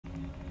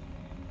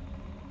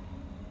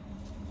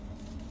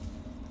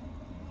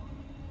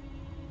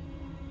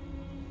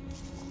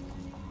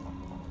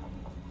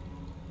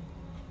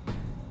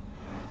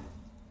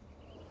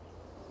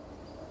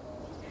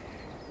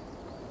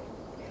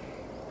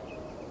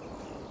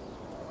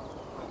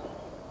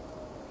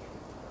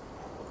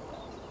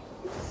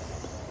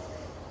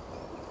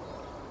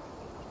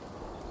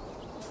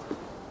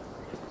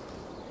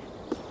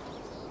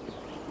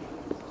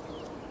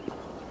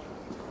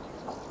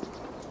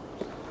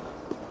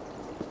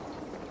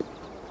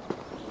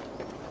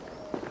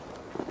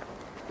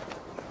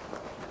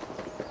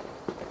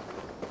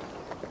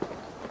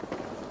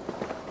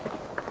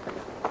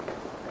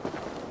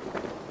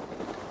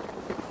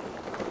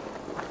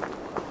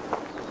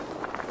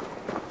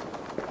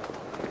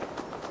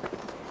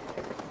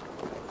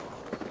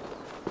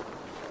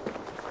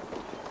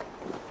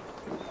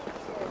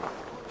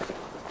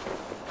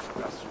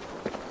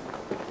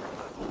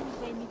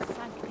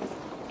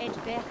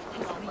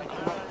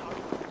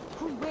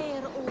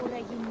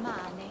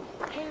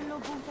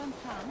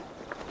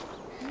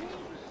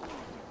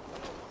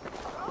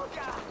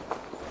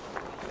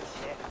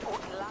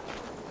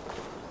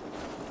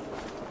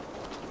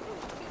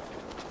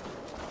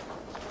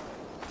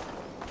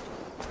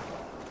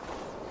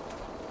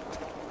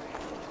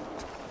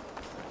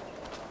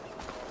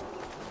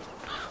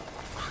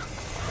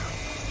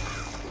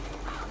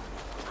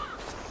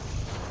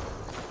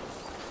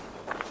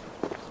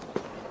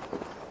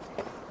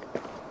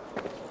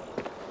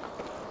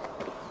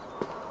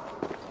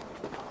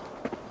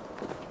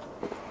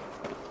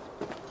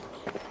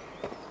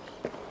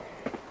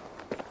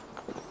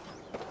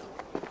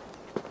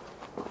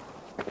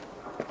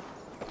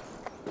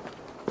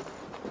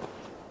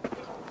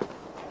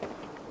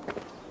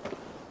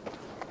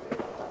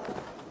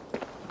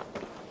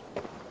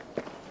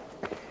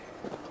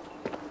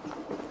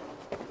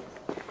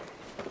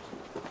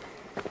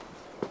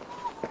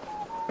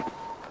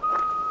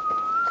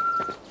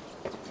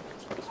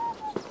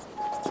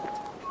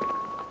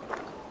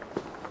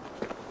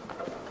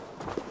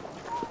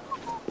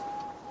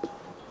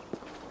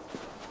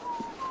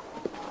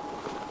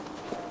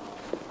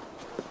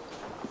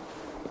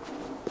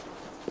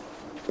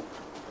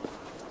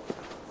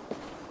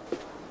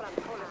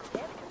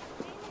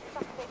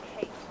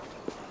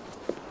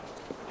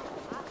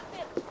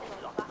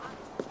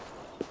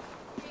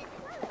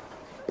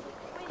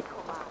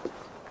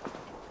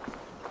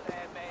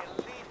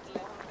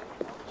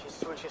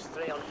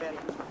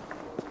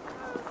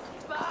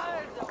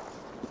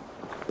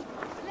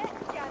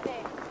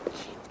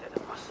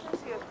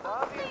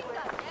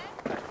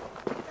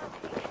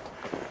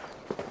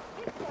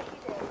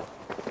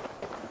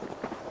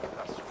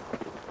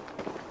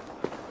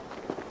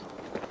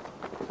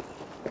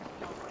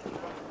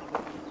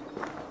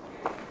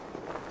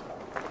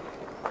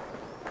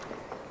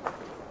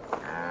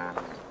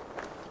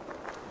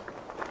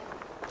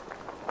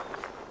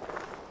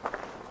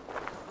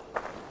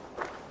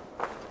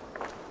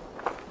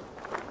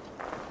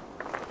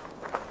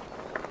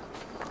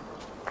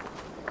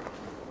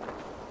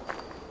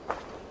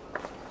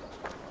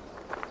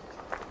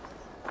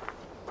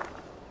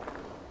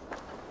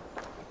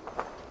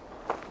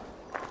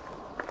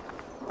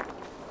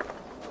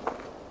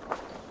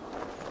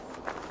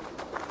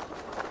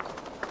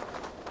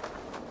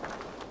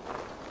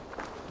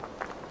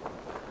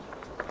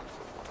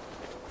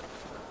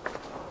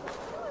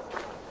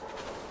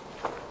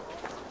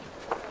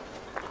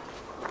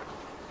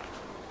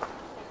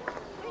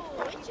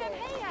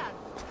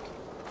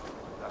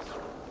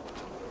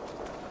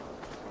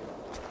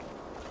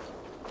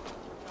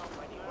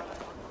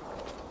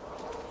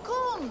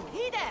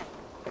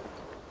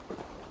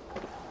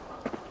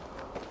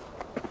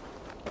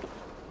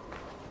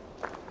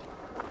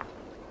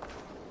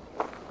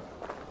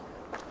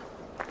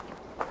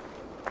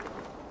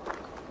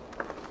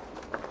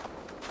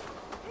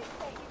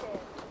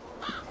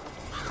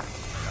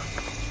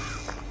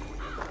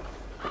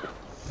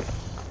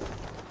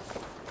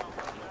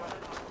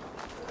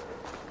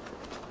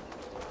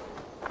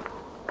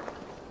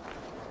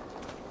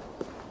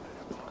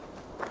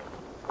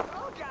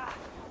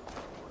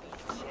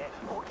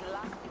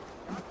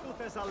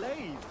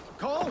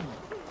Kom!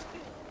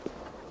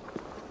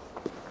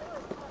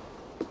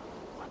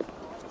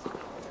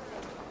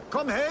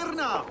 Kom her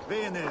na,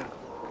 vänner!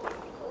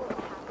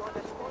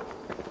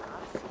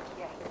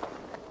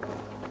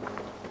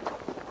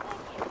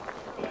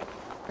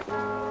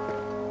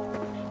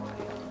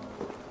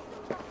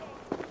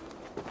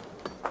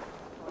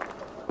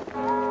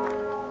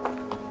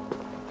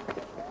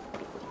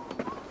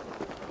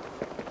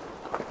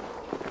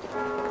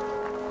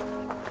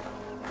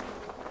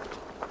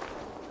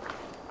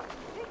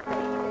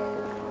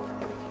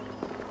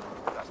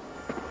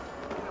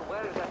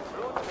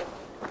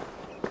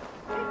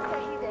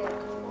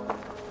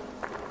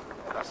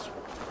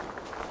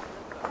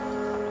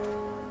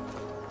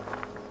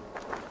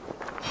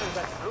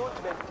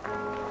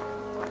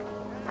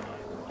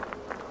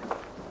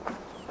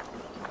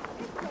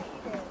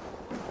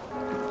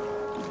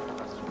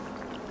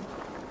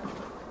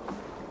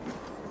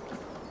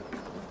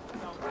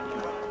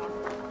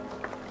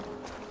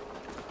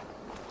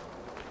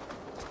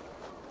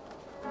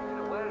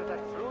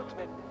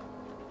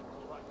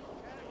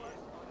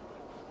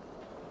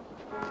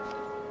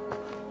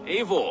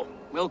 Eivor,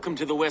 welcome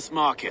to the West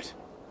Market.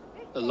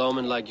 A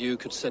lawman like you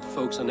could set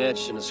folks on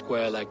edge in a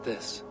square like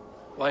this.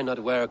 Why not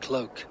wear a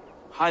cloak?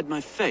 Hide my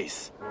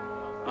face?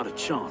 Not a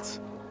chance.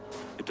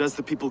 It does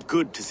the people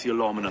good to see a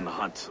lawman on the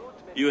hunt.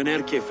 You and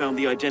Erke found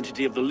the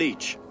identity of the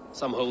leech.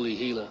 Some holy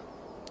healer.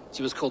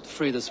 She was called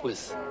Frida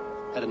Swith.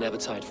 Had an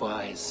appetite for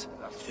eyes.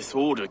 If this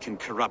order can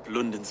corrupt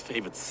London's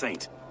favored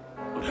saint,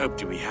 what hope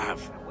do we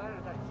have?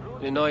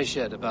 Any noise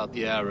yet about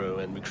the arrow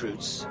and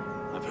recruits?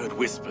 I've heard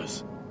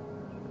whispers.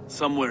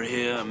 Somewhere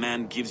here, a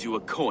man gives you a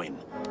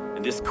coin,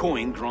 and this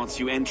coin grants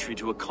you entry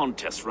to a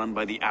contest run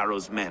by the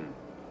Arrow's men.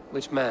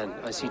 Which man?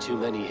 I see too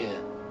many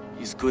here.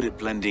 He's good at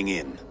blending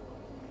in.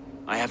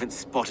 I haven't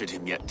spotted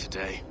him yet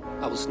today.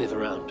 I will sniff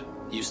around.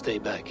 You stay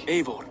back.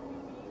 Eivor,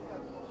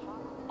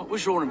 what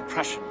was your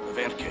impression of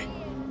Erke?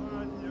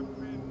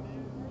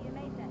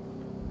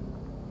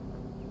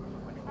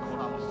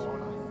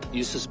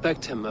 You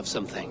suspect him of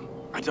something?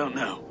 I don't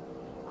know.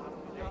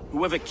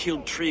 Whoever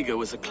killed Trigo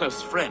was a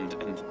close friend,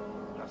 and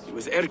it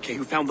was Erke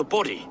who found the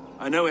body.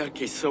 I know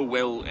Erke so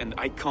well, and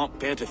I can't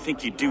bear to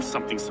think he'd do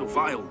something so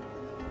vile.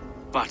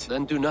 But...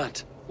 Then do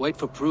not. Wait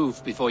for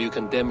proof before you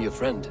condemn your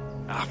friend.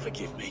 Ah,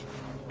 forgive me.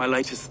 My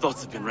latest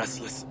thoughts have been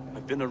restless.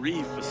 I've been a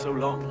reeve for so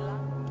long,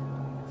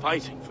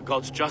 fighting for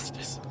God's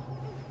justice.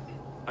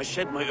 I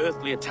shed my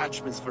earthly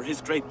attachments for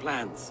his great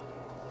plans.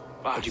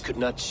 But you could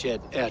not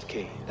shed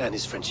Erke and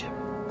his friendship.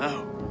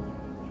 No.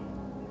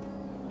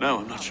 No,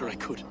 I'm not sure I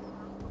could.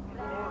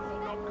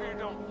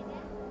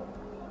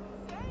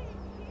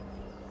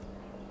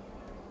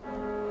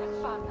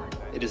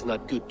 It is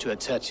not good to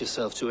attach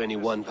yourself to any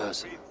one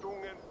person.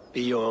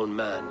 Be your own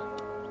man.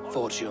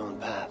 Forge your own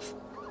path.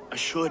 I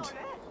should.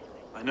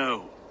 I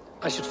know.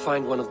 I should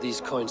find one of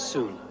these coins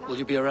soon. Will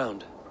you be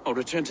around? I'll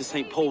return to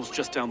St. Paul's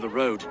just down the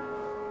road.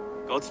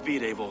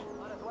 Godspeed, Eivor.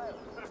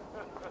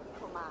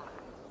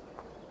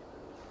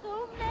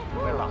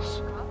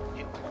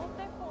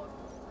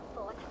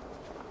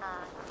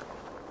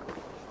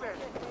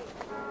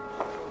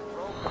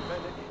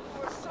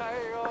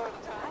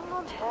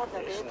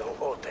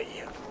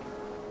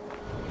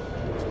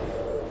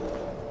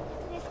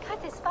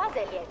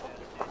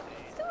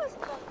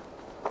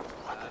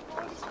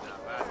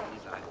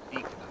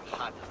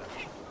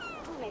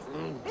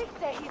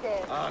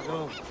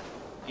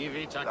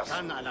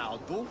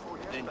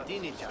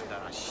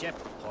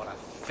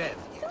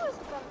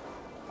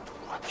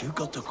 You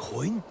got the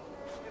coin?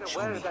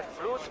 Show me.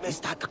 Is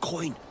that the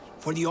coin?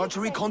 For the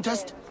archery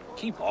contest?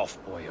 Keep off,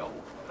 boyo.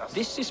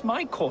 This is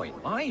my coin,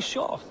 my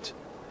shot.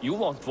 You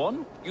want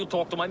one? You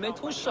talk to my mate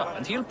Hussa,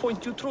 and he'll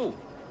point you through.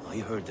 I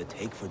heard the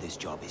take for this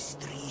job is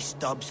 3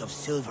 stubs of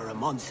silver a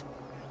month.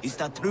 Is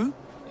that true?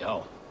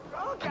 Yeah.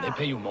 And they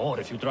pay you more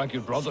if you drag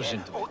your brothers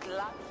into it.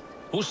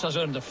 Hussa's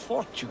earned a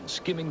fortune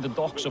skimming the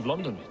docks of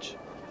Londonwich.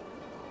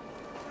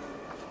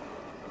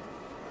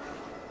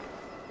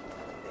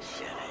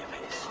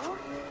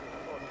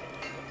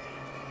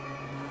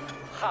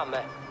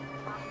 Hamme.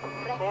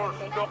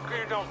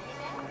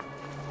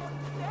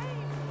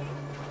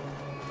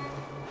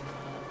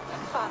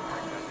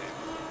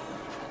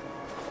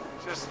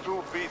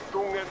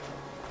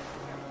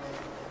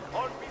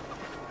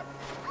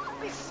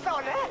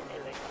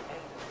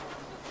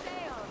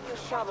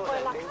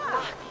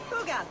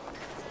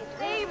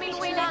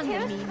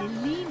 Islanden mín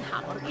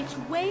línhamar, it's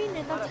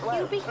Wayne that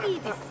you be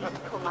hídisi,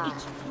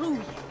 it's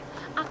true.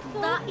 Ac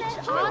dda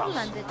it's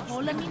Arlandet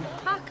hola mín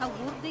haka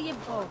wurde je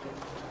bogen.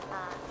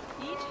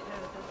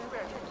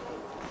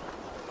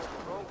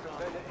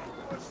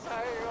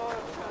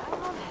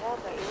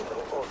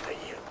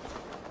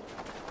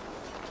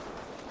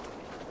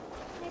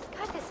 Nes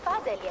katis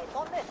fazelje,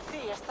 onne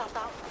fiesta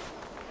ta.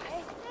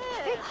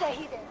 Bitte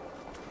hide.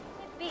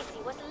 Visi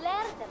was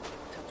lärde.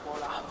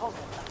 Tutvola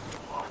hogeta.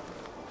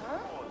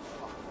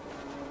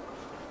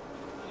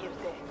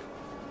 Irde.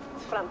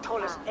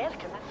 Frantoles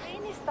erken,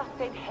 en is dat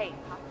den heim.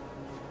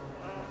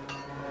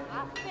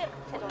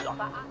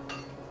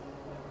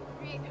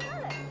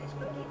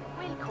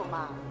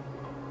 Willkomma.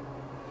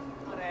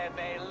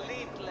 Rebe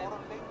lidle.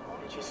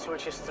 Ci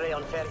suoce stray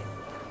on ferry.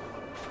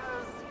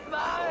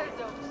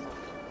 Smardos.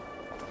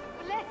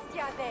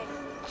 Blesja dig.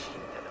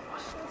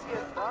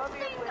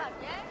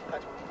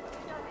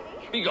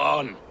 Be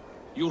gone!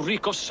 You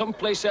reek of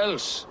someplace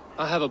else.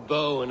 I have a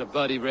bow and a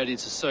buddy ready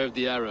to serve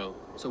the arrow.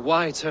 So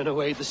why turn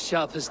away the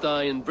sharpest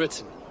eye in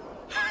Britain?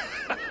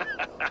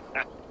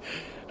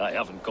 I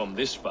haven't come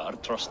this far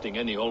trusting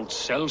any old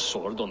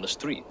sellsword on the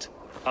street.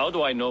 How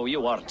do I know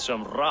you aren't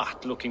some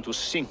rat looking to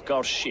sink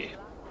our ship?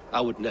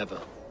 I would never.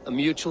 A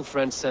mutual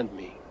friend sent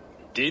me.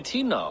 Did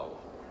he now?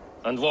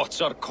 And what's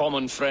our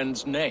common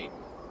friend's name?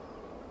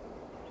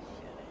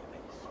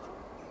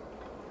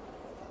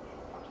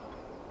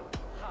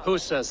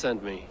 Hussa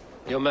sent me.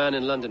 Your man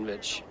in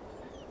Londonwich.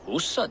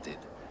 Hussa did?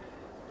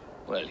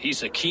 Well,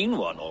 he's a keen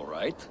one, all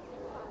right.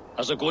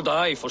 Has a good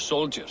eye for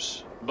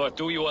soldiers. But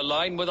do you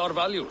align with our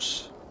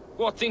values?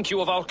 What think you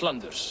of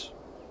Outlanders?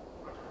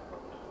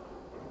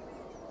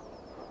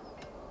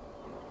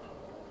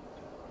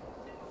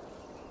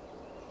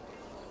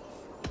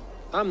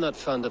 I'm not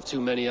fond of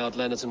too many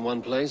Outlanders in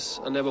one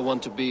place. I never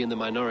want to be in the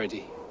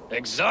minority.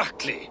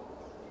 Exactly.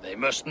 They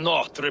must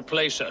not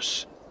replace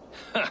us.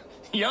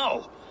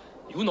 Yow!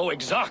 You know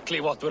exactly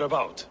what we're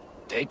about.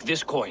 Take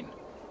this coin.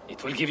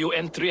 It will give you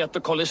entry at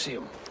the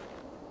Colosseum.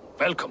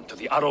 Welcome to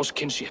the Arrow's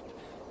kinship.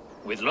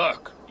 With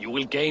luck, you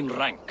will gain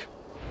rank.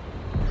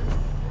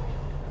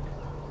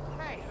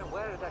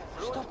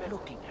 Stop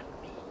looking at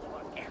me.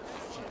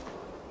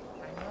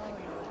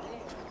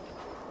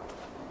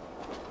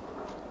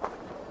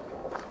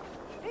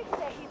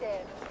 Bitte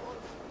hide.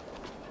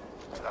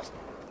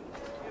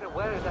 You're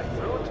aware of that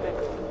fruit, man.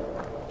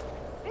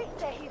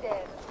 Bitte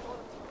hide.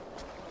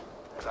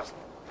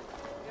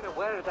 You're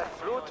aware of that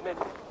fruit, man.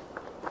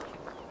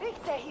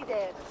 Bitte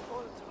hide.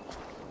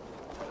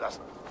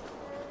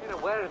 You're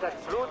aware of that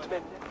fruit,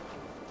 man.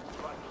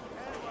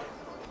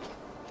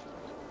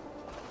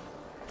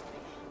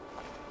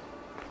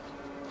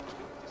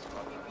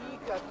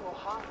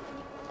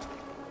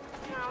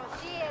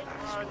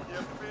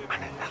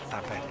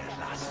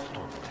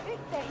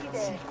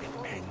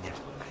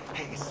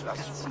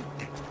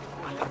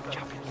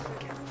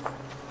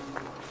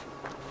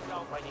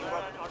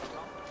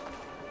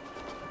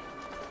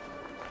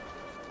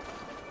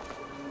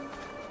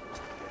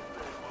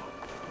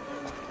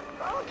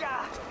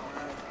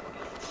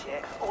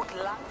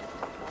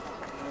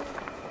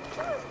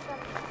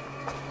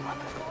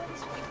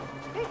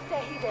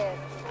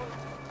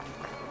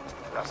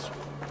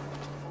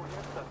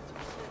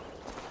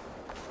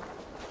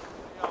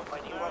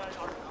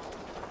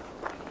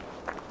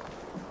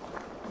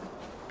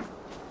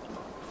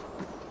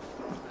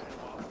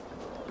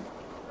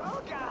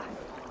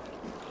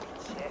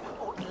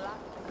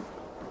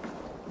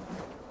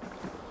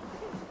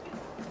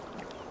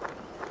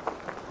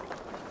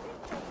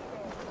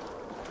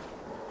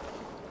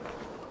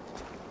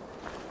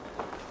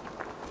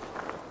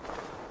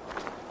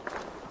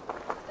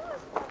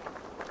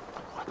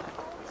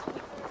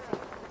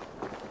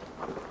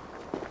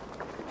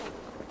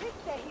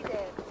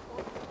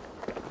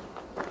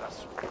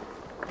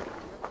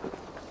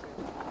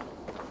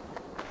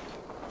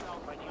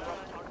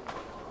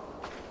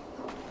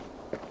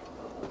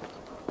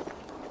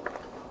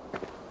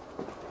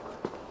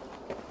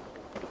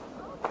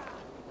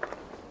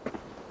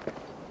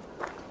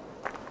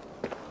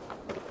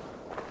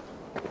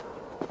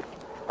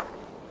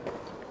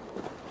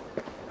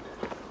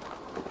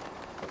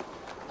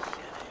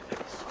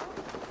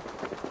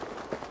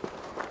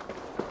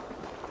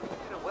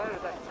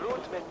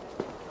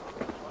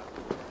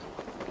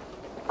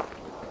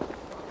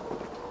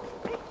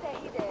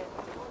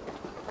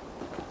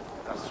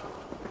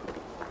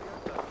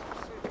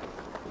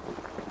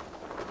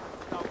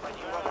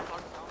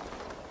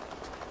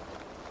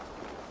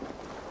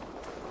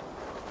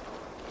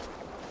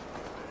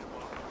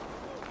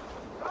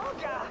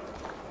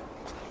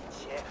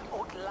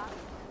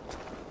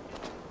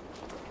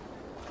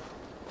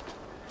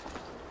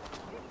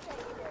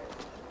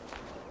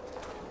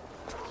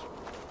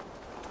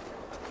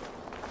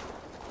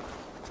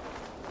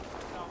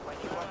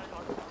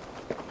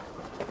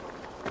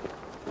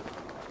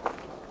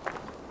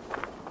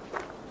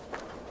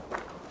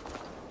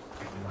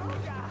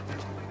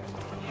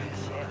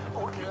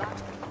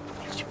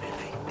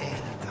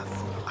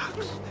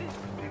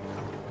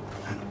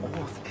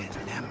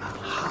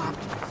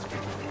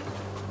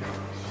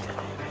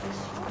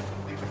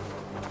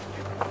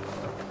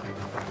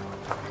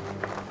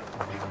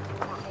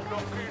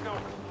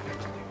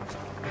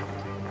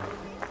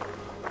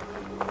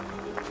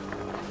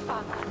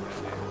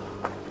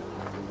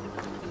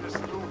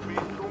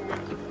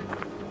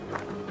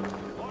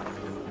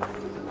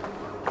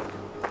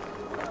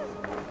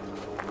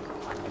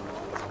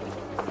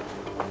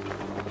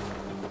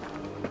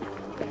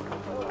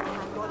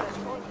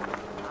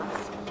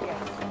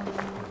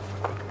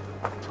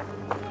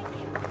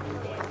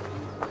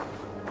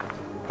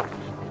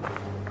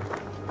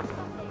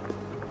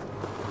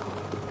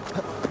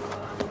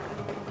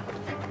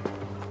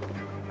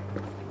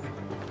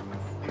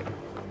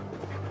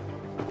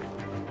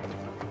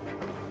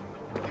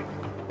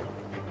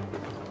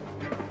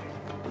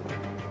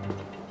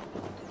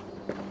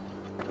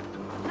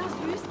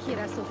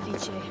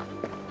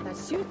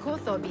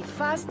 Kotho bit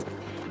fast.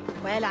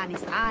 Well,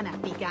 anis ana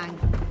bigang.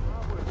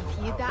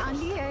 Fida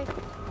anlie,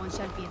 on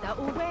shall be the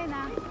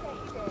uwena.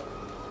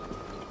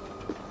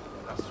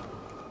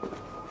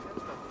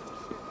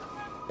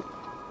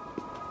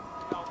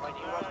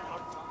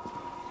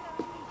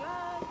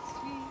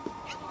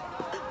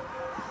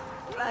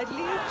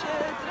 Radliche,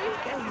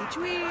 trinke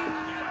hitwi.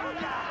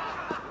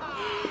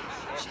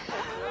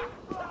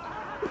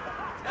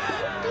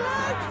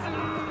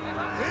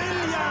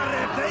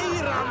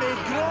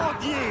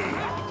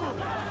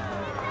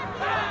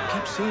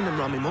 Keep seeing them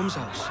round my mum's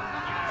house.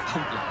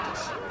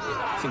 Outlanders,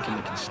 thinking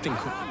they can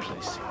stink up the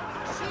place.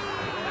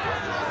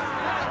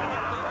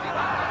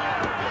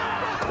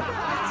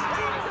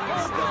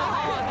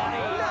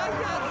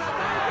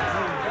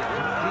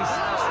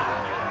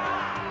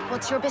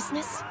 What's your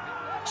business?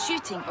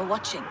 Shooting or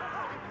watching?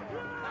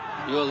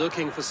 You're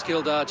looking for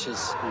skilled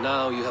archers.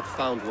 Now you have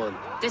found one.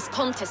 This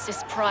contest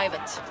is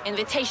private.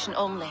 Invitation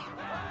only.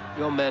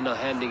 Your men are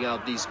handing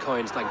out these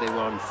coins like they were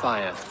on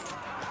fire.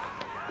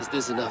 Is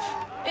this enough?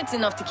 It's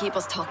enough to keep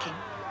us talking.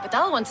 But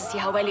I'll want to see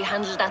how well you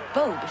handle that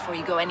bow before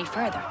you go any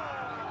further.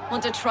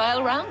 Want a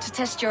trial round to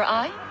test your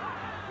eye?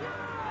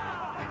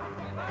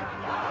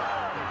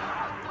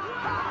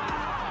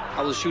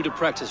 I will shoot a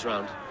practice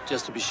round,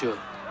 just to be sure.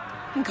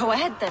 Go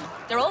ahead then.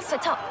 They're all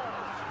set up.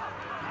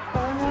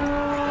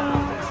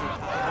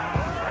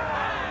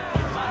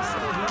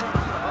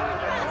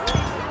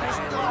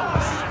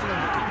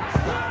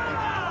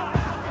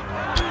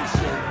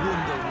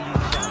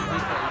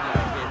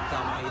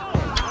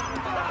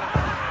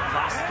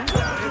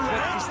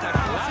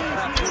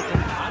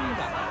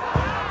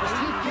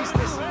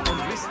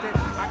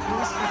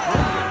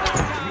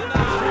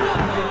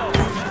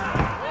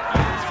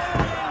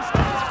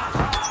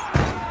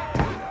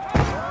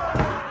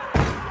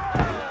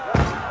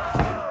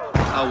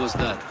 How was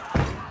that?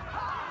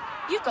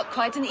 You've got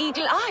quite an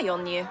eagle eye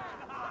on you.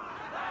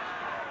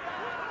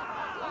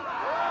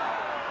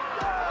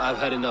 I've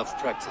had enough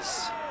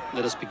practice.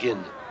 Let us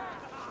begin.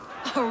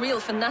 A real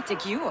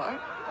fanatic you are.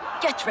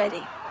 Get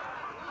ready.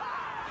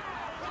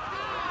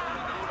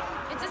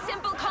 It's a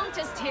simple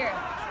contest here.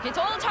 Hit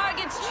all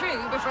targets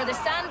true before the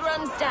sand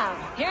runs down.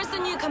 Here's the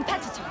new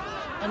competitor,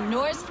 a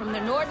Norse from the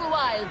northern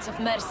wilds of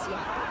Mercia.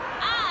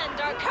 And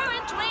our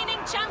current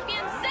reigning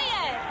champion,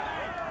 Sayed.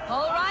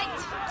 All right,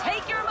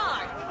 take your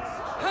mark.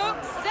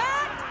 Hook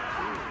set!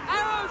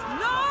 Arrows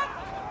not!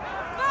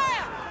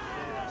 Fire!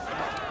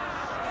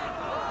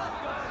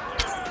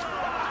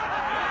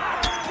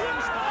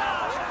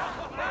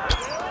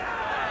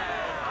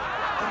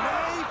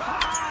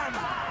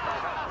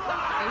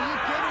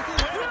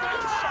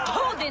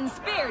 Odin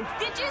speared!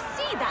 Did you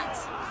see that?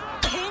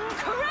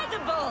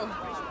 Incredible!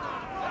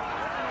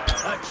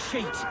 A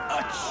cheat!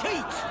 A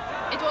cheat!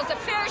 It was a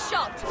fair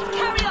shot.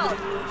 Carry on!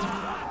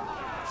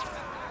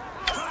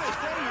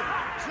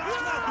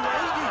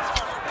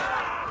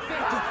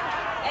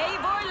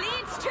 Eivor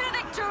leads to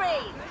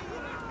victory!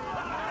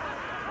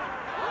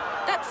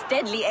 That's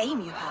deadly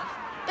aim you have.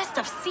 Best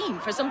I've seen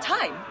for some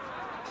time.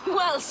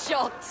 Well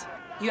shot!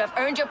 You have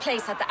earned your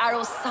place at the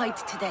Arrow's side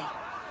today.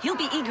 He'll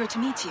be eager to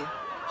meet you.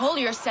 Hold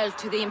yourself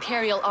to the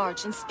Imperial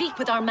Arch and speak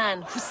with our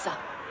man, Hussa.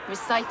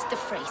 Recite the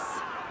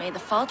phrase. May the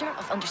Father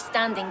of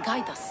Understanding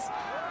guide us.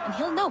 And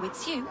he'll know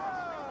it's you.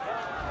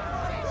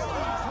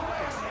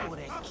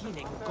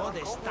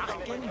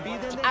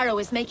 The Arrow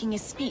is making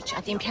his speech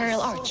at the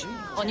Imperial Arch.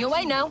 On your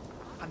way now.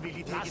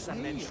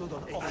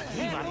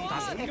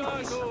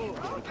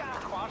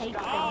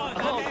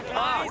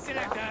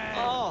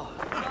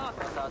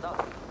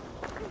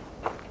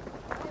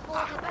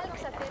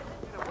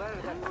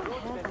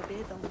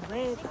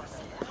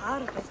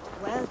 Harvest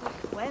well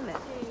women.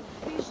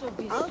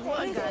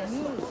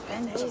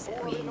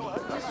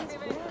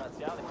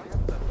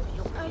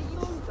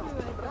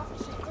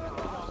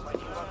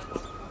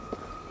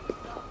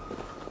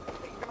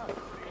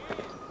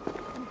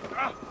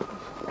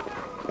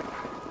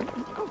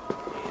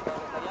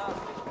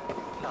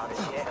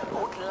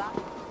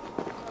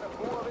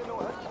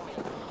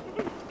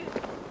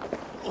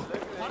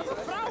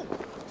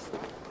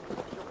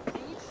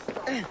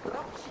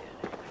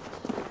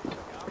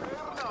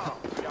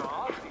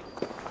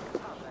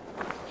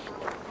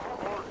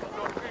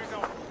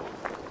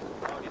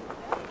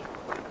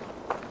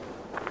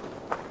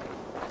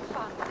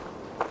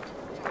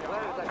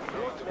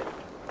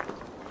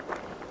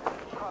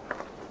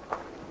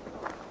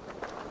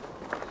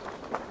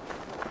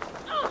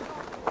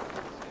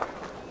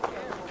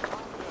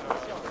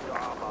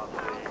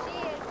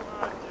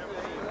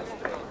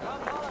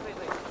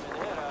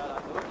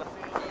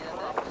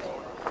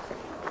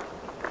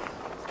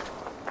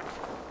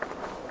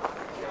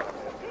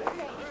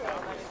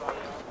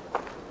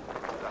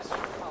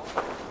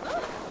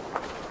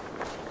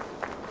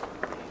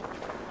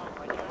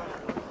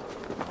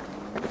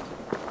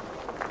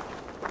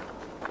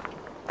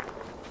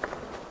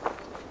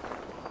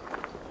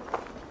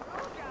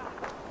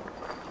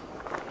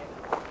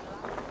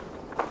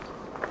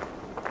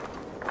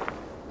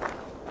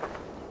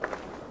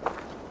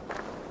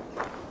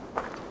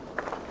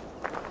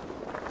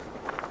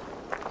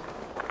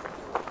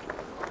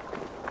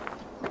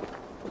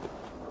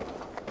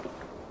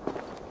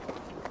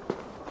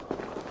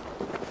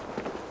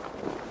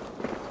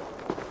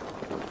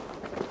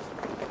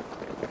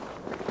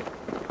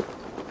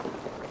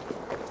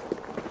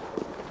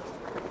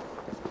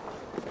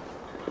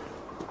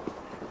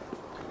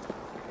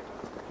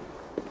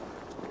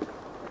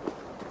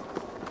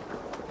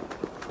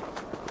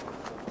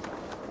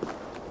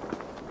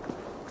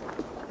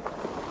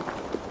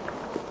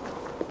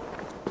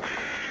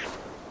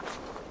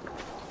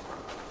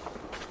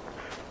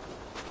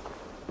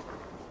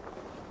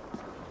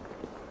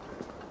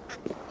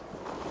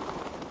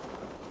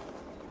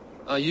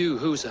 Are you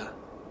Husa?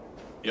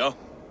 Yeah.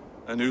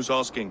 And who's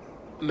asking?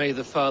 May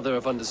the Father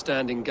of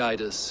Understanding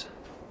guide us.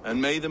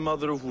 And may the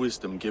Mother of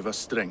Wisdom give us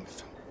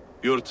strength.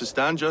 You're to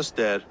stand just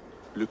there,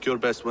 look your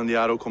best when the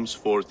arrow comes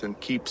forth, and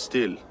keep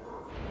still.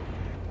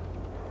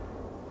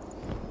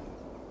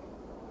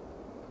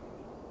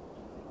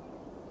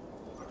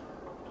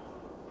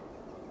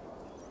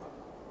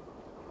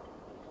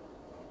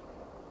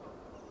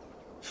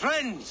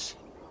 Friends,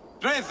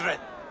 brethren,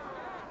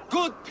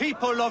 good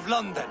people of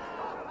London,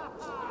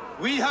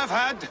 we have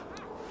had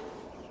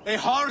a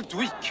hard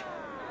week.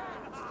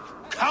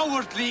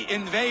 Cowardly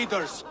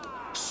invaders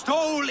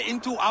stole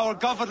into our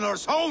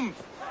governor's home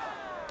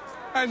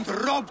and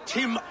robbed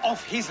him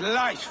of his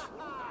life.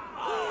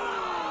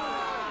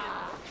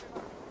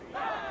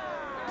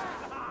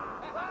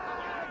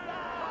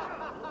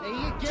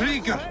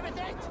 Trigger,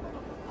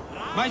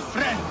 my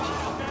friend,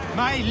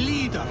 my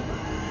leader,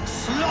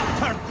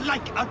 slaughtered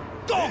like a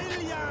dog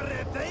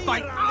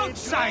by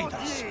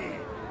outsiders,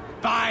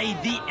 by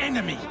the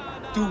enemy.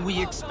 Do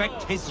we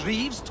expect his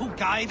reeves to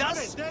guide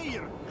us?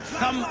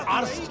 Some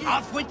arsed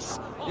outwits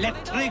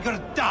let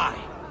Trigger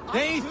die.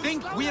 They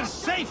think we're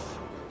safe.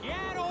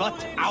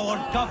 But our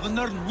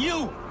governor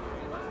knew.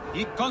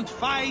 he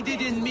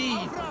confided in me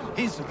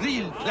his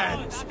real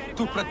plans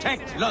to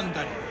protect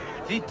London.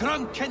 The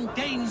drunken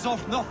Danes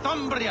of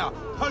Northumbria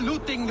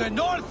polluting the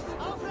north.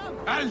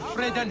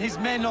 Alfred and his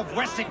men of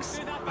Wessex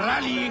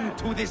rallying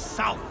to the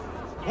south.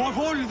 Of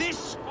all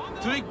this,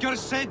 Trigger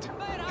said,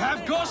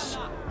 Havgos,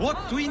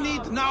 what we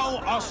need now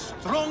are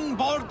strong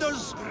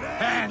borders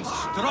and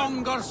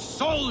stronger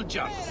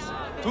soldiers.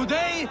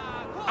 Today,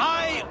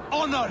 I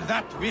honor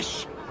that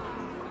wish.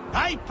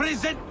 I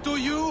present to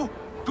you,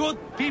 good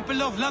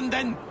people of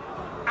London,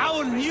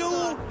 our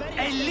new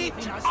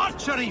elite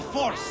archery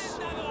force.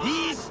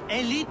 These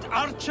elite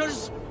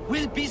archers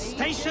will be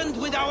stationed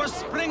with our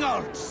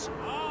springards,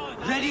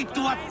 ready to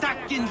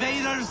attack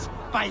invaders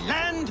by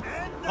land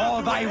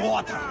or by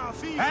water.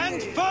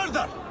 And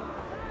further,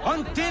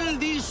 until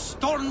these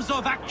storms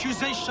of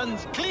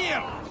accusations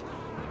clear,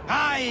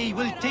 I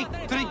will take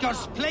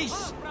Trigger's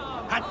place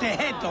at the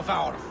head of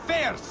our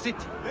fair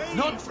city.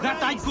 Not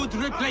that I could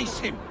replace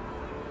him,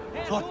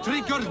 for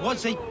Trigger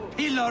was a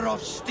pillar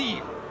of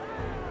steel.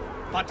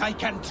 But I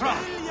can try.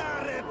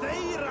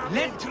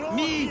 Let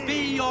me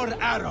be your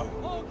arrow.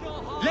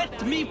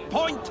 Let me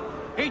point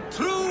a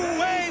true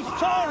way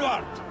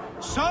forward.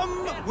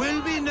 Some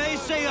will be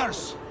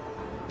naysayers,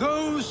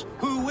 those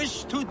who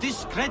wish to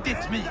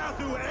discredit me,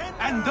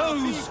 and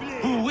those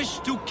who wish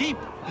to keep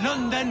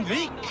London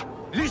weak.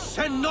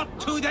 Listen not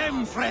to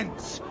them,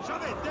 friends.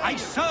 I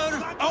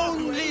serve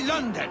only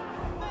London.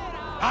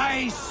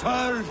 I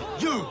serve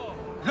you.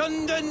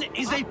 London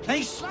is a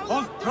place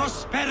of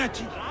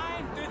prosperity.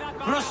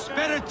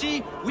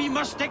 Prosperity we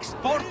must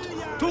export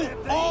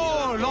to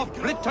all of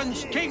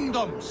Britain's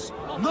kingdoms.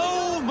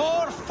 No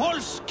more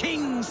false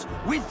kings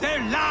with their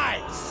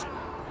lies.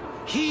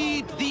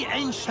 Heed the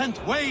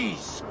ancient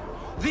ways.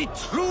 The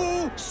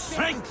true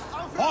strength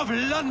of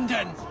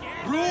London.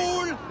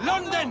 Rule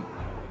London.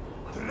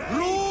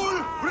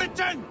 Rule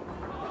Britain.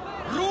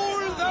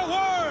 Rule the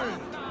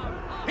world.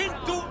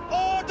 Into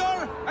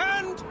order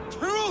and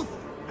truth.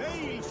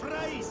 Hail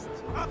Christ!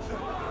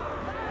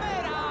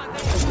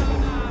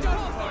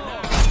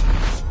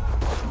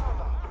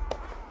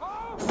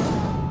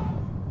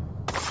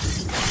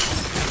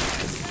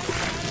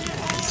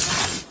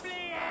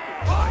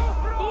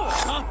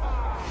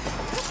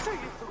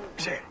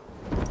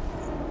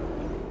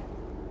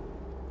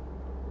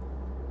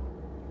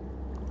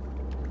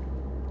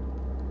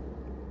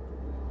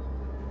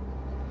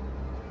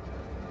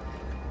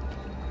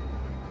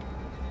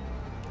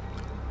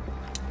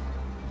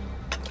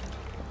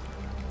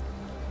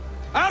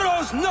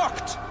 Arrows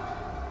knocked!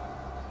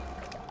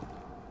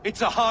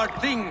 It's a hard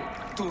thing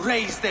to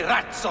raise the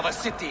rats of a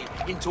city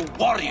into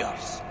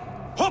warriors.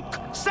 Hook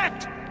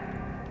set!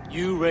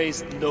 You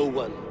raised no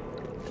one.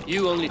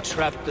 You only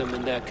trapped them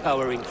in their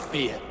cowering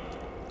fear.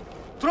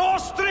 Draw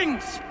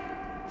strings!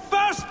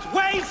 First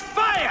wave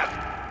fire!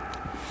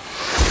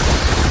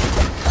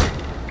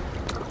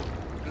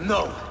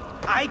 No,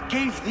 I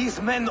gave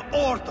these men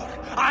order.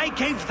 I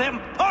gave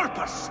them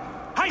purpose.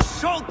 I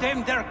showed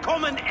them their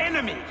common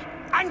enemy.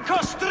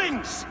 Anchor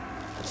strings!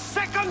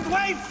 Second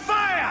wave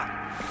fire!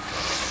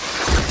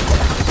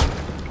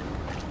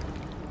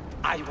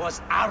 I was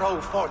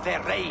arrow for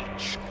their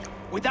rage.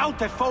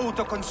 Without a foe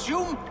to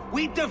consume,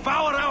 we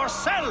devour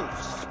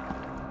ourselves.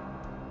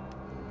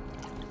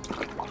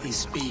 He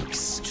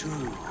speaks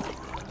true.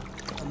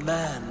 A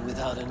man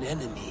without an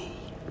enemy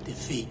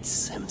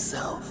defeats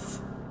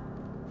himself.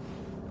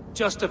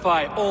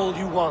 Justify all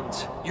you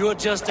want. You're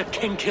just a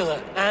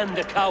king-killer and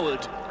a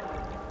coward.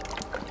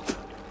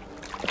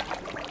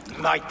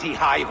 Mighty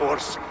High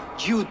Horse,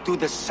 you'd do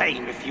the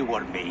same if you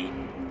were me.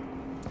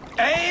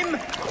 Aim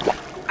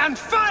and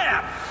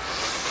fire!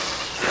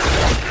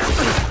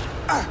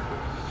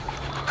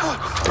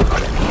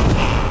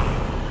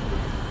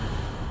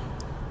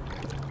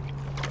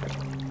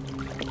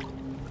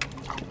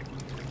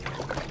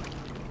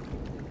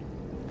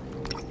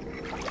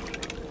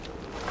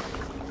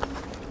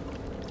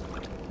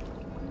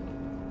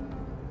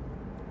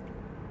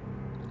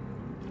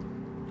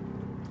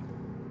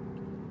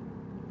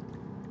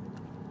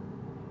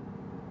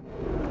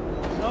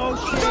 No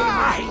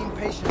shame in being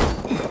patient.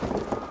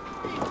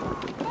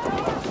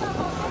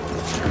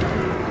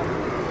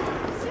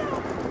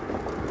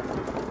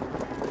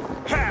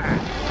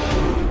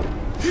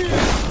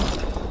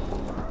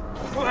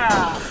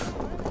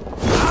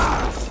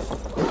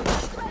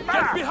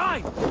 Get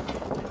behind!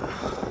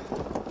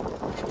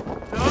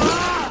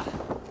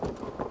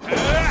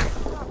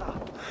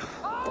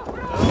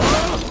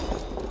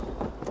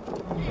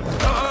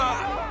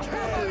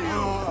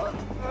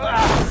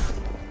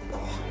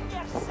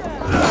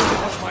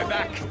 Watch my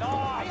back.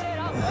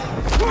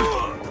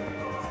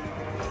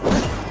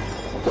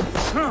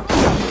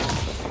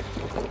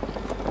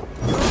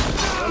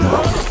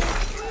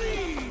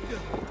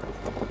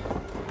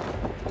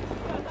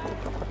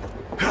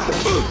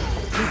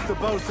 Keep the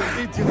bosun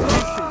engine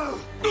busy.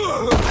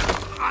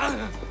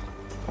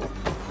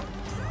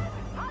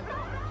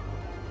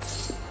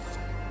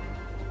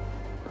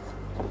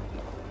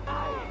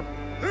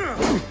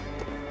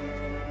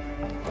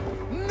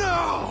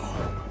 No!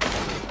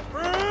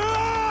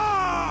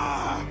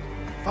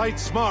 Fight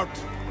smart.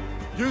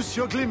 Use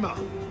your glimmer.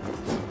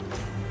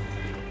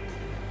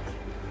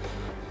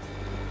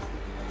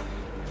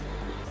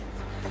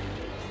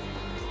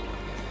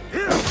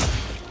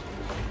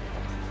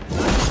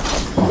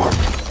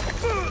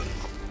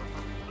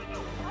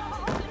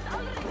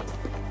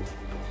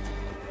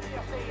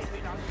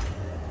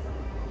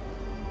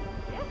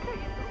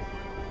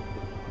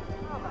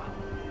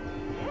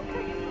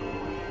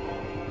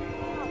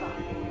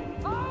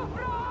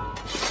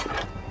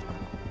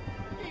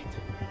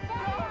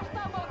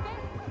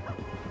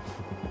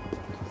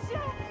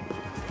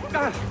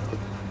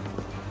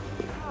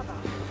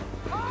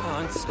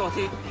 And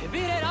Scotty,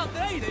 viene out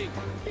trading!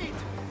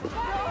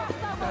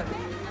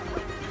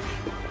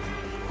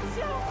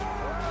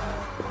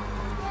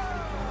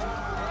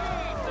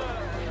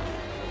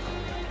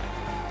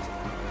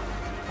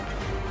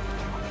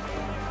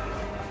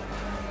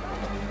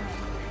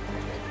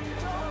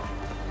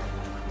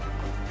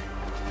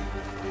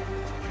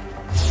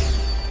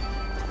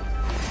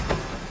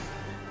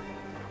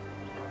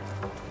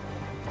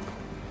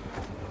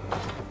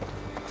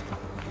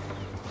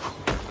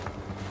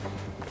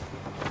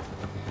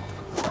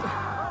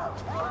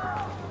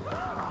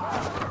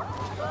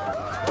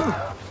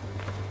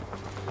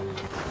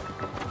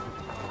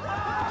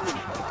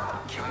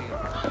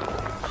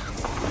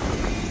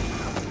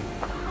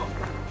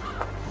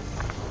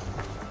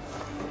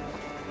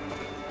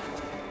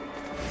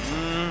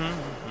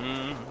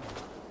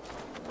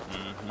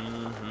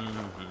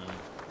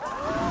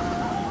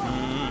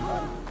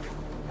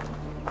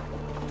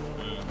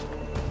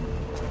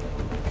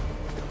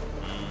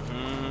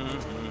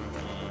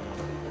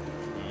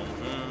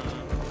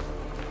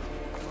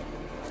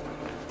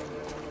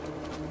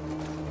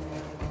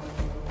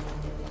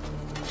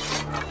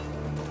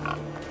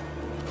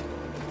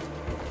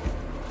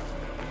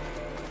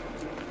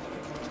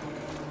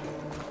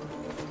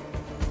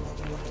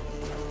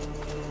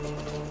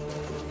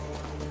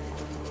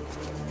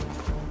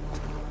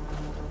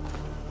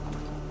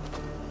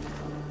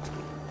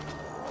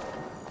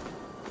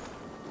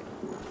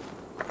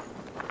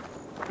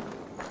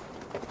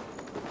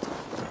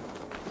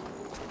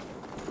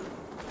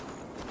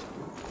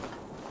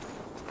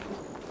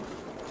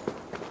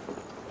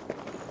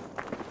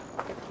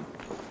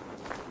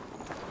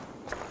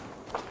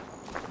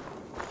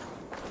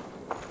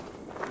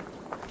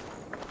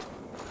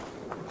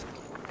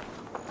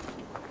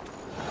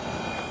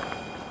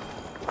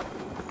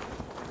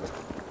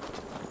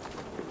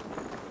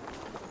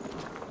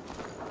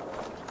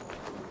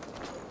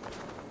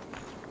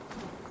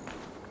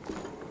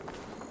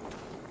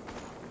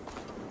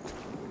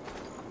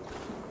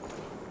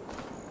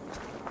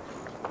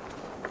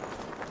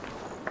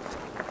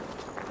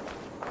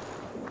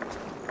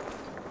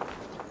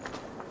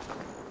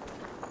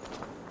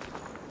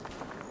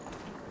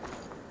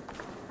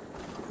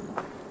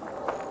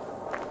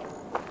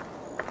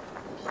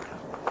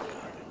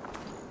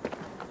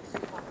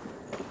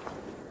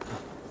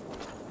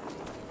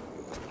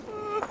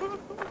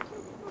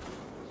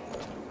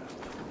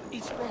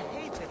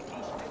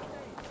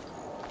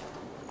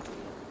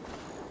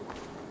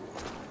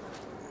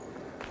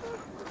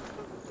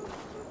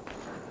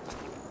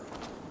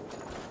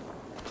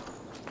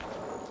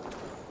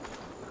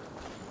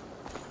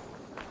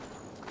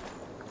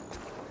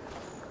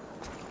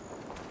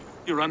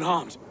 You're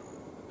unharmed.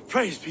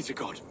 Praise be to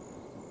God.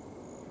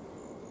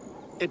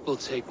 It will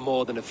take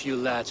more than a few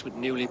lads with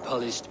newly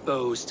polished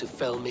bows to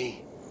fell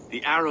me.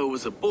 The arrow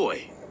was a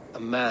boy.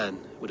 A man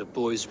with a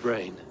boy's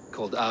brain,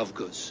 called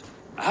Avgus.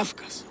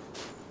 Avgus?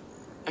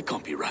 That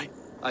can't be right.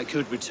 I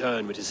could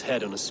return with his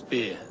head on a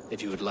spear,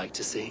 if you would like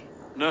to see.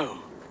 No.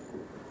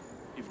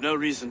 You've no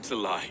reason to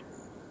lie.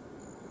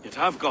 Yet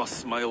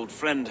Avgus, my old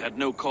friend, had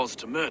no cause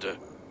to murder.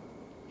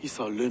 He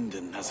saw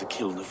London as a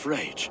kiln of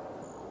rage.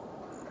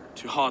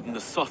 To harden the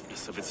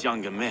softness of its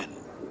younger men.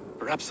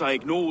 Perhaps I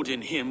ignored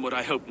in him what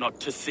I hoped not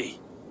to see.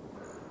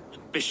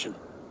 Ambition,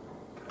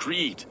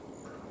 greed,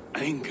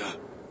 anger.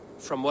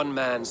 From one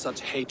man,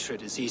 such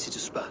hatred is easy to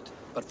spot,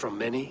 but from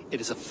many,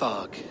 it is a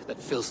fog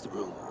that fills the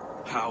room.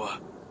 Power.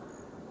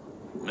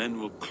 Men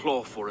will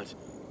claw for it,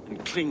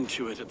 and cling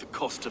to it at the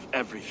cost of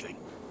everything.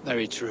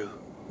 Very true.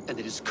 And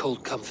it is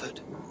cold comfort,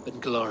 when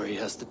glory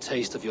has the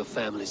taste of your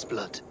family's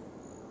blood.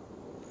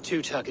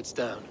 2 targets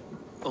down.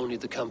 Only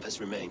the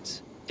compass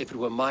remains. If it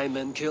were my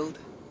men killed,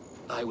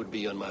 I would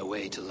be on my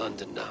way to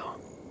London now.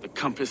 The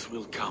compass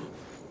will come,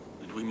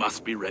 and we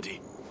must be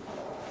ready.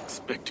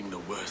 Expecting the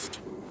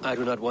worst. I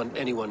do not want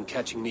anyone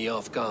catching me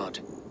off guard.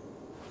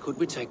 Could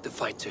we take the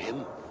fight to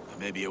him? There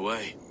may be a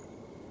way.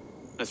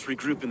 Let's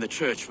regroup in the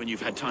church when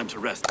you've had time to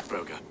rest,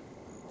 Broga.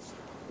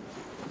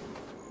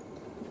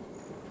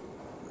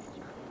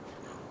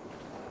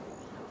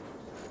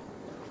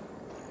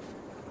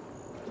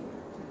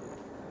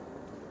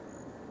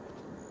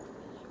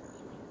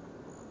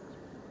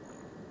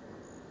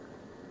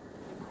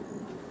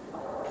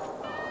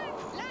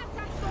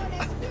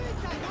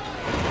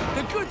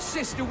 The good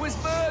sister was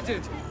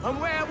murdered,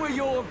 and where were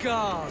your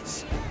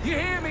guards? You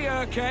hear me,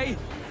 Erke?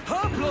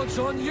 Her blood's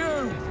on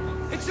you!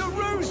 It's a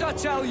ruse, I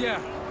tell you!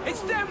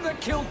 It's them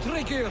that killed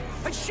Trigger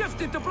and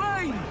shifted the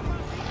blame!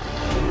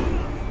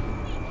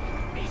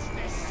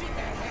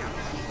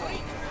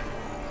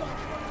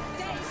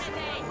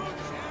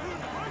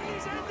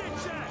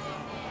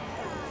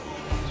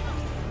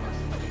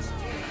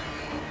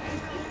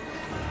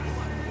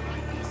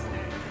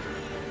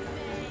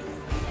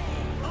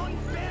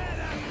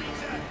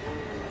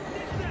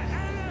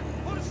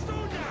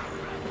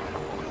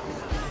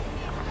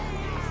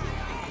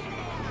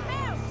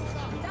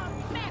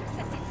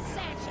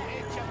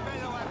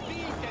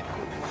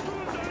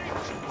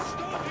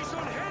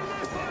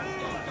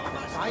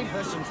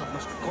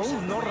 Sæhössumþarnast góð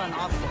norræn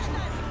aðfórsna.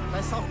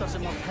 Þess áttar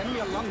sem á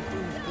temja land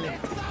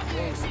útglind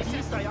og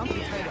spýta í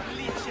andlit þeirra.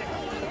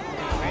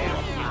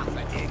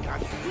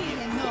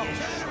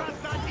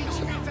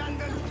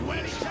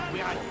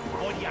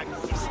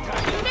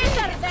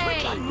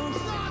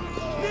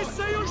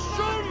 Missa ju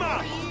sjoma!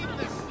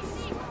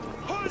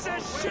 Hos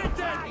er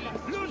skitten!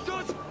 Lund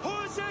oss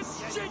hos er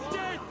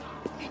skitten!